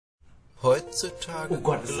Heutzutage ist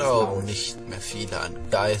das glauben laut. nicht mehr viele an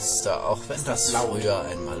Geister, auch wenn das früher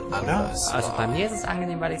einmal anders war. Also bei mir ist es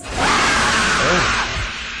angenehm, weil ich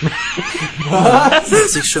Hat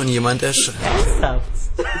sich schon jemand erschreckt? ernsthaft.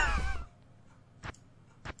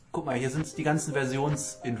 Guck mal, hier sind die ganzen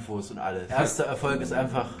Versionsinfos und alles. Erster Erfolg ist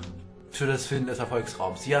einfach für das Finden des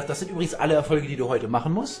Erfolgsraums. Ja, das sind übrigens alle Erfolge, die du heute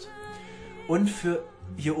machen musst. Und für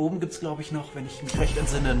hier oben gibt es, glaube ich, noch, wenn ich mich recht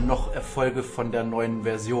entsinne, noch Erfolge von der neuen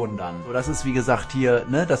Version dann. So, das ist, wie gesagt, hier,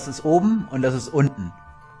 ne, das ist oben und das ist unten.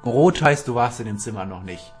 Rot heißt, du warst in dem Zimmer noch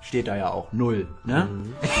nicht. Steht da ja auch 0, ne?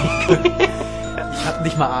 Ich hab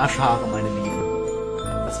nicht mal Arschhaare, meine Lieben.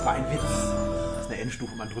 Das war ein Witz. Das ist eine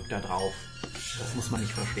Endstufe, man drückt da drauf. Das muss man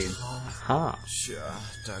nicht verstehen. Aha. Tja,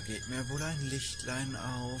 da geht mir wohl ein Lichtlein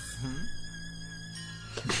auf.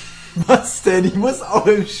 Was denn? Ich muss auch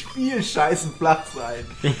im Spiel scheißen flach sein.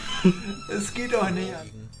 Es geht doch nicht an.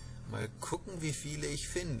 Mal gucken, wie viele ich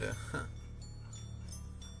finde.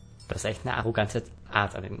 Du hast echt eine arrogante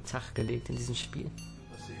Art an den Tag gelegt in diesem Spiel.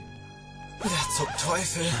 Ja, zum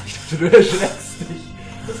Teufel. Du erschreckst dich.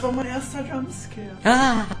 Das war mein erster Jumpscare.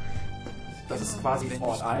 Ah! Das ist quasi Wenn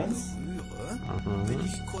Ort ich 1. berühre, bin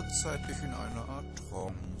ich kurzzeitig in einer Art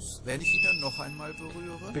Trance. Wenn ich ihn dann noch einmal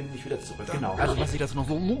berühre, Bin ich wieder zurück. dann Genau. also lasse ich das noch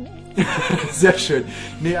so. Sehr schön.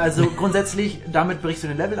 Nee, also grundsätzlich, damit brichst du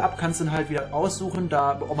den Level ab, kannst dann halt wieder aussuchen.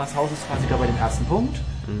 Da Omas Haus ist quasi da bei dem ersten Punkt.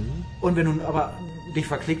 Und wenn du aber dich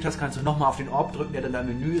verklickt hast, kannst du nochmal auf den Orb drücken, der dann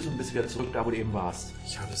im Menü ist und bist wieder zurück da, wo du eben warst.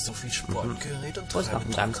 Ich habe so viel Sportgerät und Wo ist treibe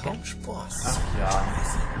noch ein doch Jumpscare? kaum Spaß. Ach ja.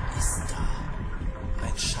 Ist da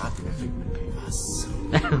ein Schatten? Was?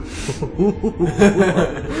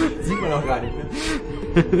 Sieht man auch gar nicht, ne?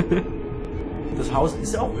 Das Haus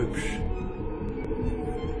ist auch hübsch.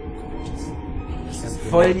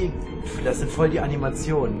 Das sind voll die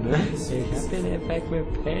Animationen, ne? Ich hab den Effekt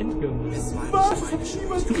mit Paint gemacht. Was? Das hab ich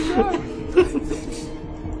niemals gesagt.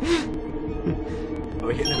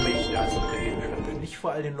 Aber ich erinnere mich, da ist doch eben stand nicht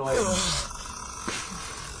vor all den Leuten.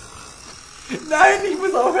 Nein, ich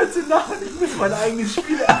muss aufhören zu lachen. Ich muss mein eigenes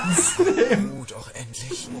Spiel ernst nehmen. Gut, auch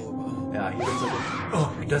endlich. Ja, hier ist so. Oh,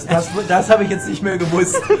 das habe ich jetzt nicht mehr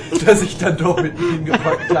gewusst, dass ich dann doch mit ihm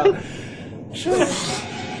gepackt habe. Schön.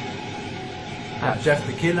 Ja, Jeff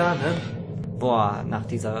the Killer, ne? Boah, nach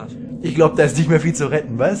dieser... Ich glaube, da ist nicht mehr viel zu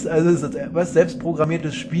retten, was? Also, was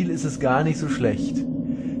selbstprogrammiertes Spiel ist es gar nicht so schlecht.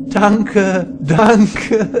 Danke,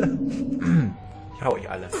 danke. Ich hau euch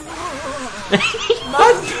alle.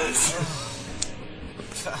 Mann!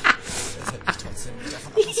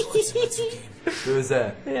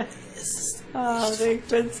 Böse. Ja. Ich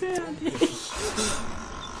bin's ehrlich.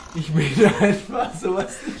 Ich bin einfach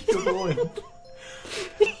sowas nicht gewohnt.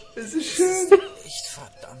 Es ist schön. Echt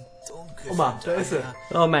verdammt dunkel. Guck mal, da ist sie.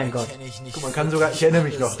 Oh mein Gott. Kenn ich nicht. Guck, man kann sogar, ich erinnere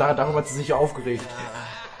mich noch, darüber hat sie sich ja aufgeregt,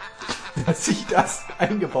 dass ich das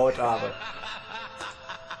eingebaut habe.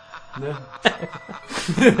 Ne?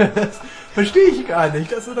 Das verstehe ich gar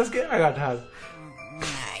nicht, dass du das geärgert hast.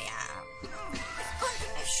 Naja, ich konnte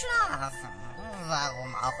nicht schlafen.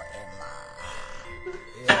 Warum auch immer.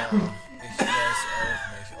 Ja, ich weiß auch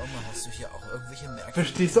nicht. Oma, hast du hier auch irgendwelche Merkmale?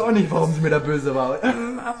 Verstehst du auch nicht, warum sie mir da böse war?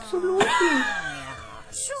 Absolut. Ja,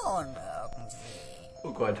 schon irgendwie.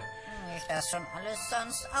 Oh Gott. Nicht, dass schon alles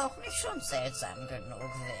sonst auch nicht schon seltsam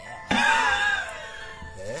genug wäre.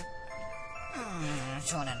 Hä?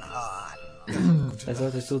 Schon in Ordnung. Das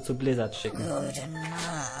solltest du zu Blizzard schicken. Gute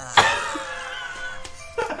Nacht.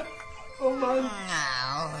 Oh Mann.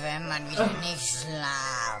 Auch wenn man wieder nicht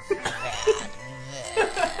schlafen werden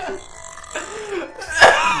will.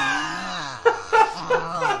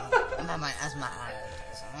 Mach mal erstmal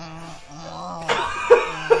alles.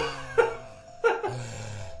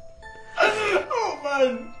 Oh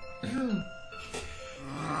Mann.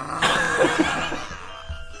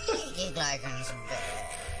 Ich geh gleich ins Bett.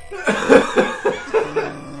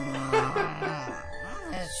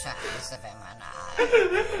 Ist scheiße, wenn man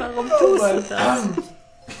alt. Warum tust du das?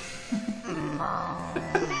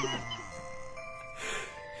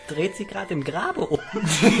 Dreht sie gerade im Grabe um?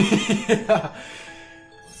 Ja.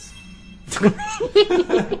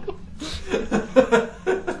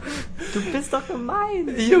 Du bist doch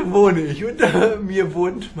gemein. Hier wohne ich und mir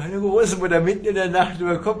wohnt meine Großmutter mitten in der Nacht.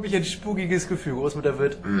 Überkommt mich ein spukiges Gefühl. Großmutter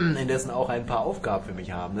wird indessen auch ein paar Aufgaben für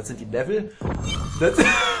mich haben. Das sind die Level. Das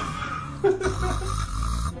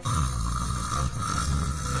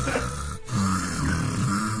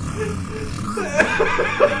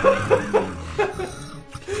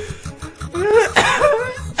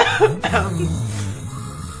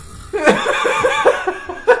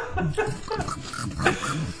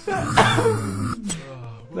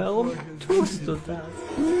Warum tust du das?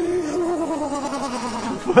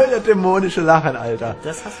 Voll das dämonische Lachen, Alter.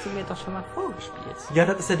 Das hast du mir doch schon mal vorgespielt. Ja,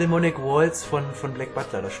 das ist der Demonic Waltz von Black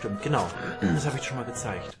Butler, das stimmt, genau. Das habe ich schon mal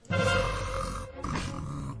gezeigt.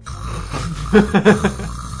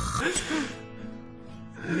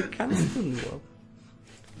 Wie kannst du nur?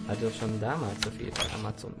 Hat er schon damals so viel bei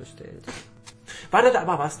Amazon bestellt. War da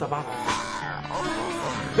aber was? Da war was.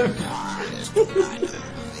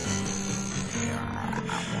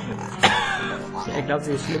 Er glaubt,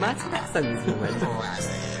 sie ist schlimmer als gestern in diesem Moment. Oh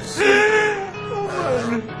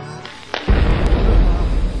Mann.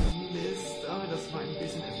 Mist, aber das war ein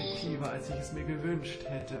bisschen effektiver, als ich es mir gewünscht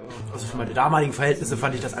hätte. Also für meine damaligen Verhältnisse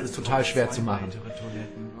fand ich das alles total schwer zu machen.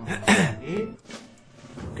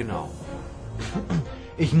 Genau.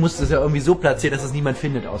 Ich musste es ja irgendwie so platzieren, dass es niemand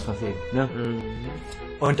findet aus Versehen. Ne?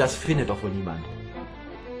 Und das findet doch wohl niemand.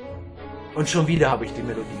 Und schon wieder habe ich die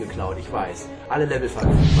Melodie geklaut, ich weiß. Alle Level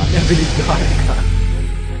verfügbar. Mehr will ich gar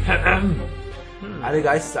nicht. Alle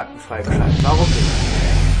Geistesakten freigeschaltet. Warum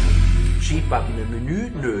nicht? Cheat-Button im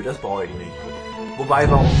Menü? Nö, das brauche ich nicht. Wobei,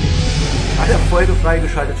 warum nicht? Alle Erfolge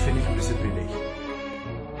freigeschaltet finde ich ein bisschen billig.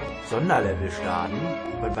 Sonderlevel starten?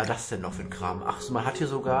 Was war das denn noch für ein Kram? Ach, man hat hier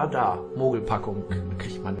sogar da Mogelpackung.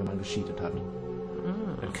 Kriegt man, wenn man gecheatet hat.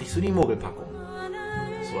 Dann kriegst du die Mogelpackung.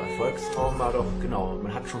 So, Erfolgstraum war doch, genau,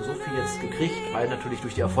 man hat schon so viel jetzt gekriegt, weil natürlich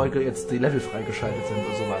durch die Erfolge jetzt die Level freigeschaltet sind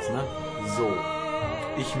und sowas, ne? So.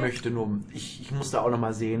 Ich möchte nur, ich muss da auch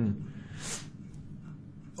nochmal sehen.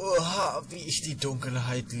 Oha, wie ich die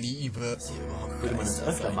Dunkelheit liebe. Sie überhaupt Würde man das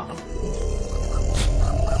öfter machen?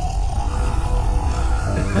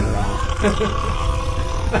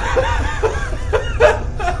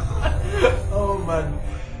 Oh Mann.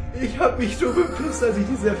 Ich hab mich so bepisst, als ich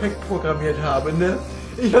diesen Effekt programmiert habe, ne?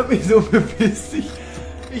 Ich hab mich so bepisst. Ich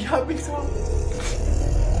hab mich so...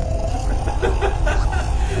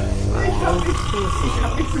 Ich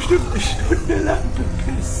hab mich bestimmt eine Stunde lang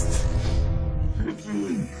bepisst.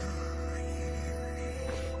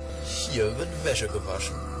 Hier wird Wäsche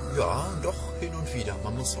gewaschen. Ja, doch, hin und wieder.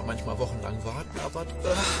 Man muss zwar manchmal wochenlang warten, aber...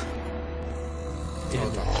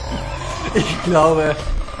 Ich glaube,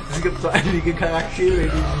 es gibt so einige Charaktere, die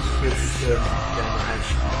ich jetzt gerne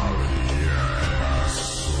einschreiben.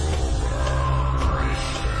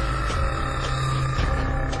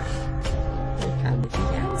 Ich kann dich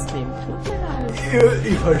nicht ernst nehmen. Tut mir leid.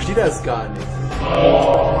 Ich verstehe das gar nicht.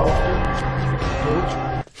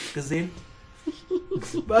 Gesehen?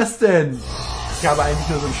 Was denn? Ich habe eigentlich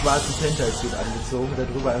nur so einen schwarzen Hentai-Suit angezogen und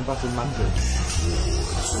darüber einfach so einen Mantel.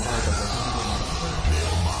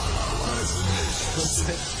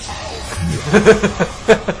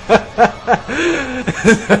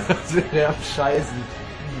 Das wäre am Scheißen.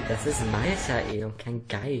 Das ist Malta und kein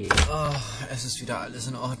Geil. Ach, es ist wieder alles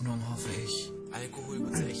in Ordnung, hoffe ich. Alkohol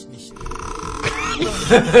wird's echt nicht.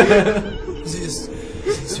 Sie ist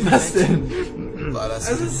Was weg. denn? War das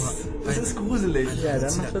Das ist gruselig. Ja,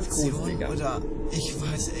 dann macht das gruseliger. Oder ich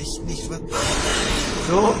weiß echt nicht, was...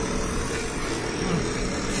 So.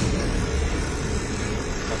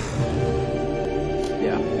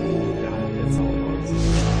 Ja. Ja, jetzt auch kurz.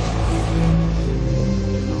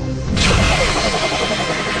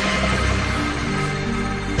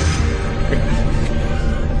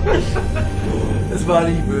 Es war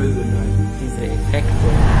nicht böse, nein. Diese Effekte.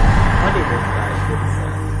 Hollywood-reif, würde ich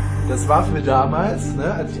sagen. Das war für damals,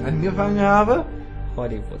 ne, als ich angefangen habe.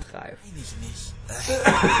 Hollywood-reif. Ich nicht.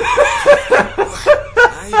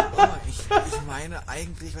 Nein, oh, ich meine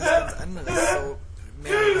eigentlich was ganz anderes. So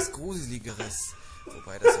mehr was Gruseligeres.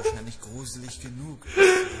 Wobei das wahrscheinlich gruselig genug ist.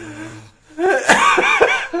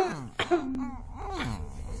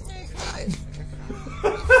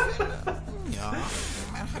 Ja.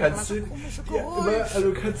 Kannst du, ja, immer,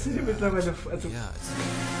 also kannst du dir mittlerweile, also Ja,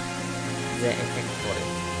 Sehr effektvoll.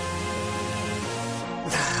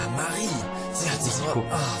 Marie, sie hat sich so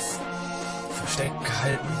versteckt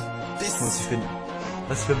gehalten. das muss ich finden.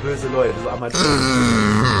 Was für böse Leute, so Amateure.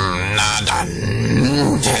 Na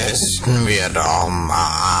dann testen wir doch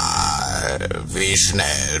mal, wie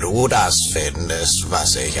schnell du das findest,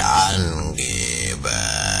 was ich angebe.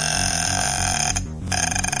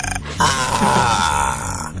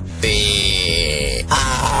 A, B,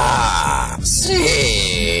 A,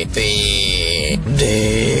 C, B,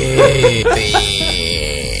 D, B,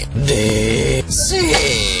 D, C,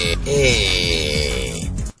 E,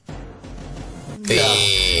 B,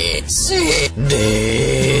 C, D,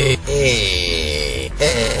 E,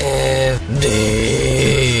 F, D,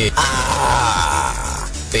 A,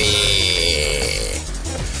 B,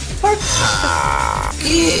 H, G.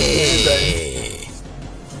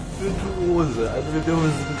 Virtuose, also wir dürfen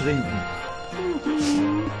es trinken.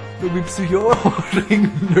 So wie Psycho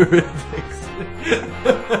trinken, nö, Wechsel.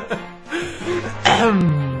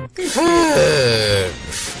 5,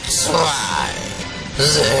 2,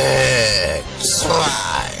 6, 2,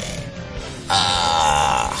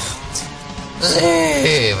 8,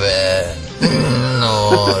 7,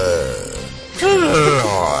 0,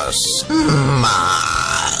 plus,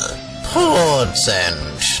 mal,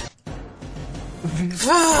 Prozent. V,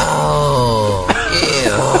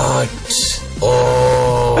 J,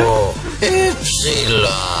 O, Y.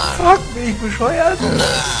 Fuck, bin ich bescheuert? Nein.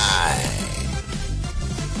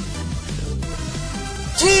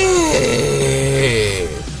 T,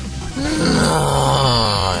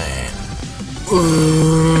 nein.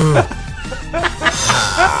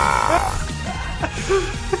 H,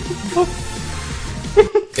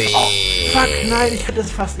 B. Fuck, nein, ich hatte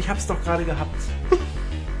es fast. Ich hab's doch gerade gehabt.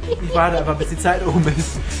 Ich warte einfach, bis die Zeit um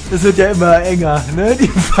ist. Das wird ja immer enger, ne? Die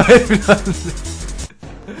Pfeilpflanze.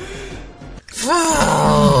 V,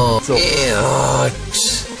 So. J,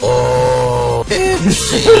 O,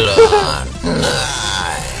 Y. Nein.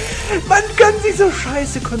 Man kann sich so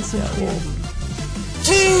scheiße konzentrieren.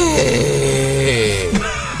 T,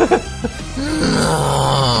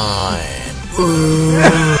 nein.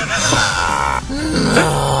 H,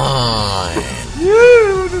 nein.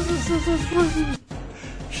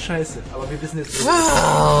 Scheiße, aber wir wissen jetzt.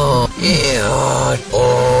 V, J,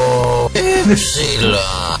 O, Y.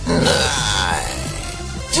 Nein.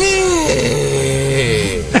 T,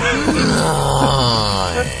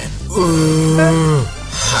 nein.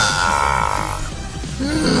 H,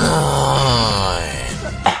 nein.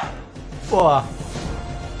 Boah,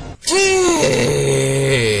 T,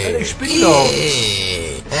 ich spinne doch.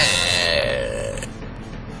 L.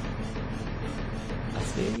 Was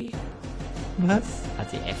will die? Was? Hat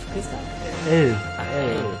sie F gesagt? L. Ach,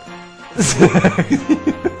 L.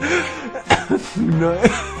 Nein.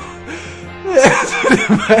 Es wird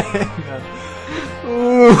immer enger.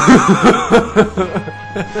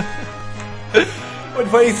 Und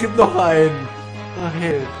vor allem, es gibt noch einen. Ach,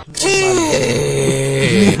 Held.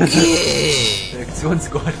 T, G.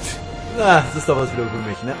 Reaktionsgott. Na, das ist doch was wieder für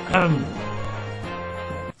mich, ne?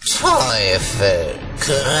 Teufel,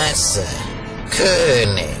 Kresse,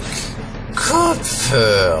 König,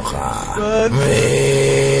 Kopfhörer,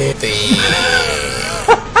 Baby.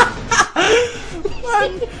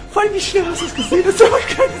 Mann, vor allem wie schnell hast du es gesehen? Das dauert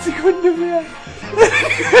keine Sekunde mehr.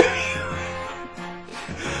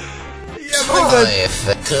 Ja, mein Gott.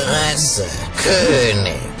 Teufel, Kresse,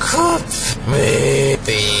 König, Kopf,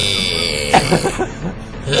 Baby.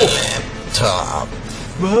 Laptop,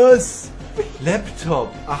 Was?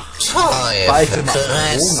 Laptop. Ach, war ich Teufel, denn mal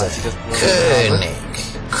betrogen, Kresse, als ich das Programm habe? König,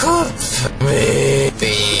 Kopf,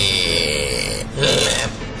 Baby.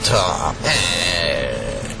 Laptop,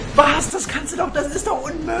 Was? Das kannst du doch, das ist doch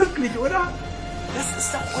unmöglich, oder? Das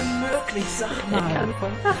ist doch unmöglich, sag mal.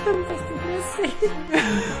 Ach, dann bist du lustig.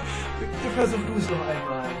 Bitte versuch du es noch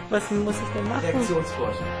einmal. Was muss ich denn machen?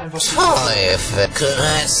 Reaktionsgott. Einfach Teufel,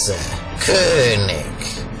 Kresse, König,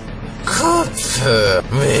 Kopfhörer,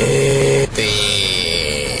 Baby.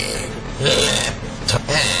 Laptop,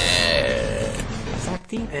 Was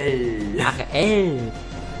sagt die? L. Ach, L.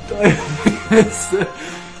 Teufel.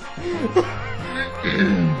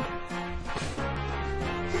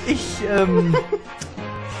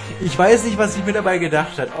 Ich weiß nicht, was sie mir dabei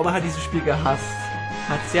gedacht hat. Oma hat dieses Spiel gehasst.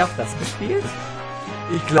 Hat sie auch das gespielt?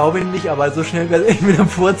 Ich glaube nicht, aber so schnell werde ich mit dem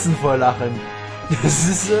Furzen vor Lachen. Das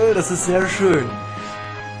ist sehr schön.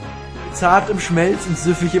 Zart im Schmelzen,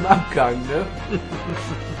 süffig im Abgang, ne?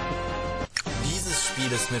 Dieses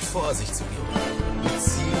Spiel ist mit Vorsicht zu genießen. Mit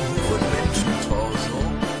Zielhuch und Menschentorso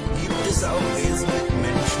gibt es auch Wesen mit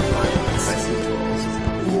Menschenbeinen als Torso.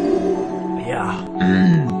 Ja.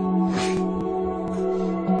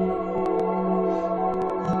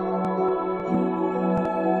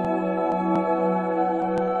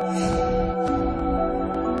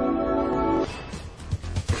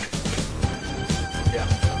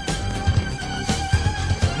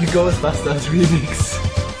 Ghostbusters Remix.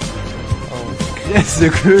 Oh. Kresse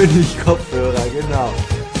König Kopfhörer, genau.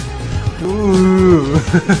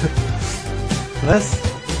 Was?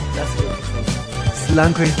 Das wird nicht. So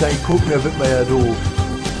lang kann ich gar nicht gucken, da wird man ja doof.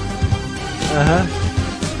 Aha.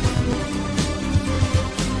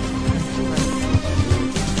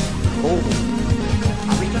 Oh.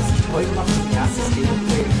 Hab ich das nicht heute gemacht zum erstes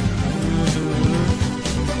Gameplay?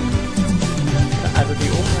 Also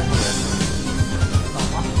die Oma.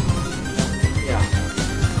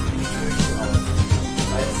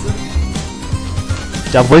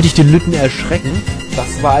 Da wollte ich den Lütten erschrecken.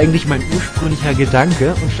 Das war eigentlich mein ursprünglicher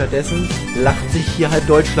Gedanke. Und stattdessen lacht sich hier halt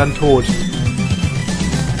Deutschland tot.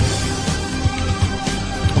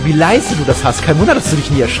 Und wie leise du das hast. Kein Wunder, dass du dich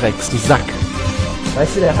nie erschreckst, du Sack.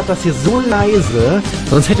 Weißt du, der hat das hier so leise,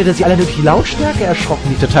 sonst hätte der sich alle durch die Lautstärke erschrocken,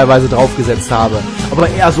 die ich da teilweise draufgesetzt habe. Aber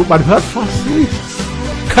er so, man hört fast nichts.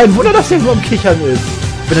 Kein Wunder, dass der nur am Kichern ist,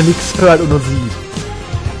 wenn er nichts hört und nur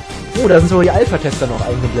sieht. Oh, da sind sogar die Alpha-Tester noch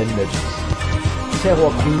eingeblendet.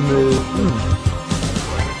 Terrorkrümel.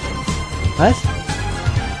 Was?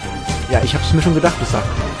 Ja, ich hab's mir schon gedacht, du Sack.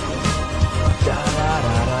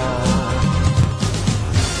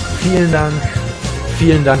 Vielen Dank.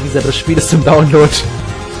 Vielen Dank, Lisa. Das Spiel ist zum Download.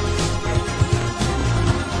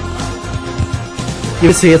 Ihr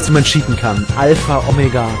wisst ja jetzt, wie man cheaten kann. Alpha,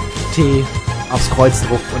 Omega, T aufs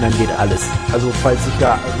Kreuzdruck und dann geht alles. Also, falls ich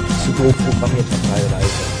da zu doof programmiert habe, teilweise.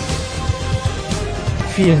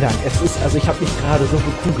 Vielen Dank. Es ist, also ich habe mich gerade so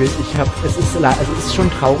gekugelt. Es ist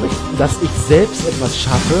schon traurig, dass ich selbst etwas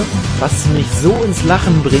schaffe, was mich so ins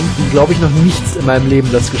Lachen bringt, wie glaube ich noch nichts in meinem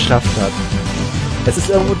Leben das geschafft hat. Es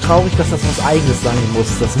ist irgendwo traurig, dass das was Eigenes sein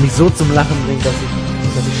muss, das mich so zum Lachen bringt, dass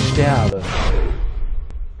ich sterbe.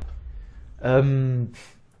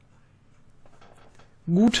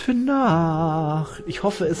 Gute Nacht. Ich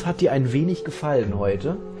hoffe, es hat dir ein wenig gefallen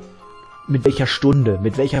heute. Mit welcher Stunde,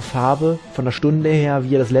 mit welcher Farbe, von der Stunde her,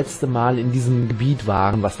 wie wir das letzte Mal in diesem Gebiet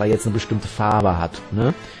waren, was da jetzt eine bestimmte Farbe hat,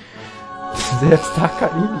 ne? Selbst da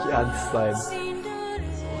kann ich nicht ernst sein.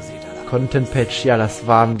 Content Patch, ja, das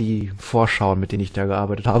waren die Vorschauen, mit denen ich da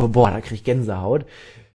gearbeitet habe. Boah, da krieg ich Gänsehaut.